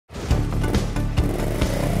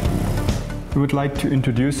we would like to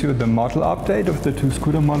introduce you the model update of the two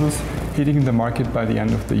scooter models hitting the market by the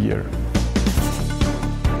end of the year.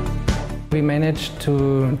 We managed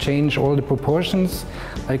to change all the proportions,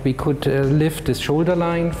 like we could lift the shoulder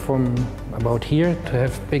line from about here to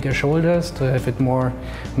have bigger shoulders, to have it more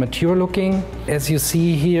mature looking. As you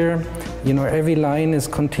see here, every line is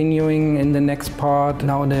continuing in the next part.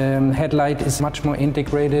 Now the headlight is much more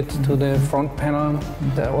integrated to the front panel.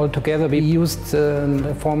 Altogether we used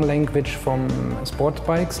the form language from sports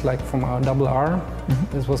bikes, like from our RR.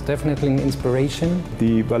 This was definitely an inspiration.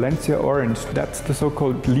 The Valencia orange, that's the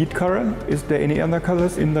so-called lead color. Is there any other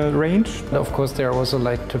colors in the range? Of course, there are also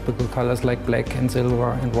like typical colors like black and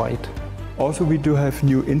silver and white. Also, we do have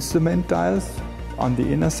new instrument dials on the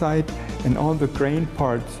inner side, and all the grain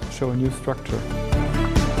parts show a new structure.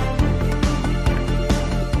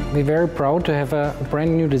 We're very proud to have a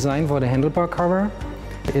brand new design for the handlebar cover.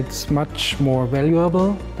 It's much more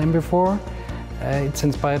valuable than before. It's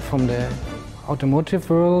inspired from the automotive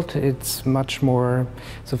world. It's much more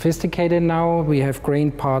sophisticated now. We have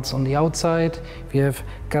grain parts on the outside, we have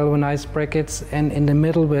galvanized brackets, and in the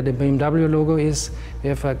middle where the BMW logo is, we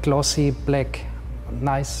have a glossy black,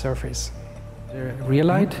 nice surface. The rear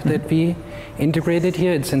light that we integrated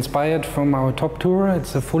here, it's inspired from our top tourer.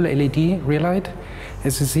 It's a full LED rear light.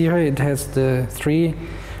 As you see here, it has the 3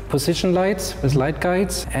 position lights with light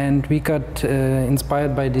guides, and we got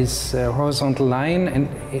inspired by this horizontal line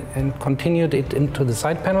and continued it into the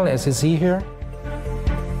side panel, as you see here.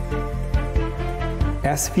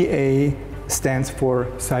 SVA stands for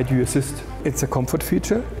Side View Assist. It's a comfort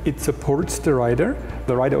feature. It supports the rider.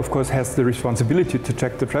 The rider, of course, has the responsibility to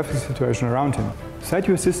check the traffic situation around him. Side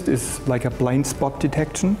View Assist is like a blind spot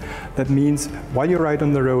detection. That means while you ride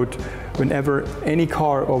on the road, whenever any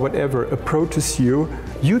car or whatever approaches you,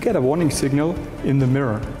 you get a warning signal in the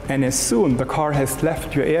mirror. And as soon the car has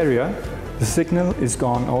left your area, the signal is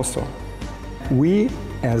gone also. We,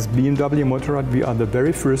 as BMW Motorrad, we are the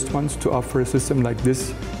very first ones to offer a system like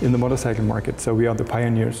this in the motorcycle market, so we are the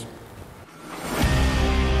pioneers.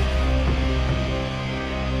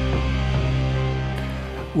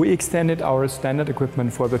 We extended our standard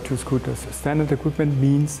equipment for the two scooters. Standard equipment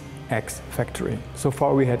means ex-factory. So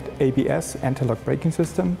far we had ABS, anti-lock braking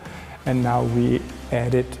system, and now we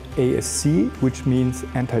added ASC, which means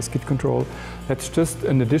anti-skid control. That's just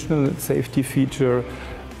an additional safety feature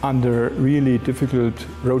under really difficult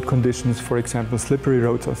road conditions, for example, slippery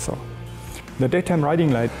roads or so. The daytime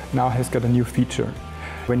riding light now has got a new feature.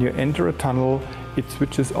 When you enter a tunnel, it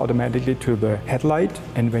switches automatically to the headlight,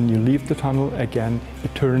 and when you leave the tunnel again,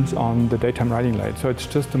 it turns on the daytime riding light. So it's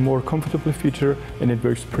just a more comfortable feature, and it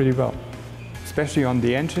works pretty well. Especially on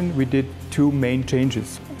the engine, we did 2 main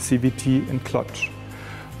changes, CVT and clutch.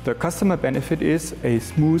 The customer benefit is a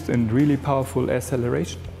smooth and really powerful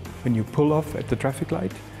acceleration when you pull off at the traffic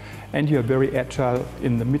light, and you are very agile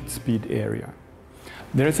in the mid-speed area.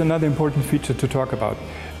 There is another important feature to talk about,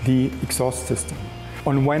 the exhaust system.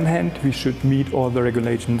 On one hand, we should meet all the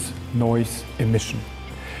regulations, noise, emission.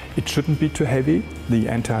 It shouldn't be too heavy, the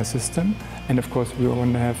entire system, and of course we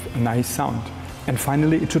want to have a nice sound. And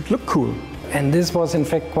finally, it should look cool. And this was in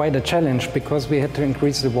fact quite a challenge because we had to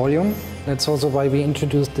increase the volume. That's also why we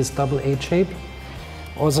introduced this double H shape,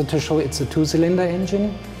 also to show it's a 2-cylinder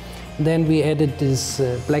engine. Then we added this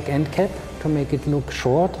black end cap to make it look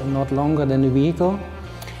short and not longer than the vehicle.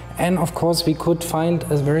 And of course we could find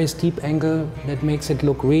a very steep angle that makes it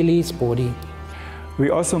look really sporty. We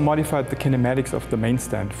also modified the kinematics of the main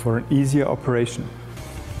stand for an easier operation.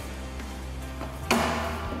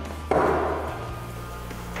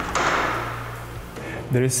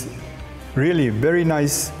 There is really very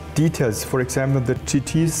nice details. For example, the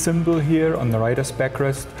GT symbol here on the rider's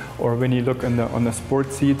backrest, or when you look on the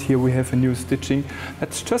sport seat, here we have a new stitching.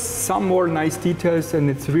 That's just some more nice details, and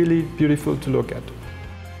it's really beautiful to look at.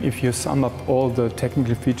 If you sum up all the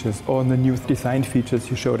technical features, all the new design features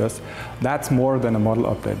you showed us, that's more than a model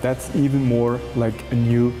update. That's even more like a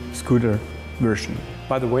new scooter version.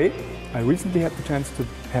 By the way, I recently had the chance to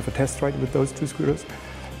have a test ride with those 2 scooters,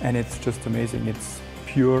 and it's just amazing. It's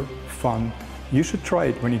pure fun. You should try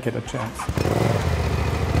it when you get a chance.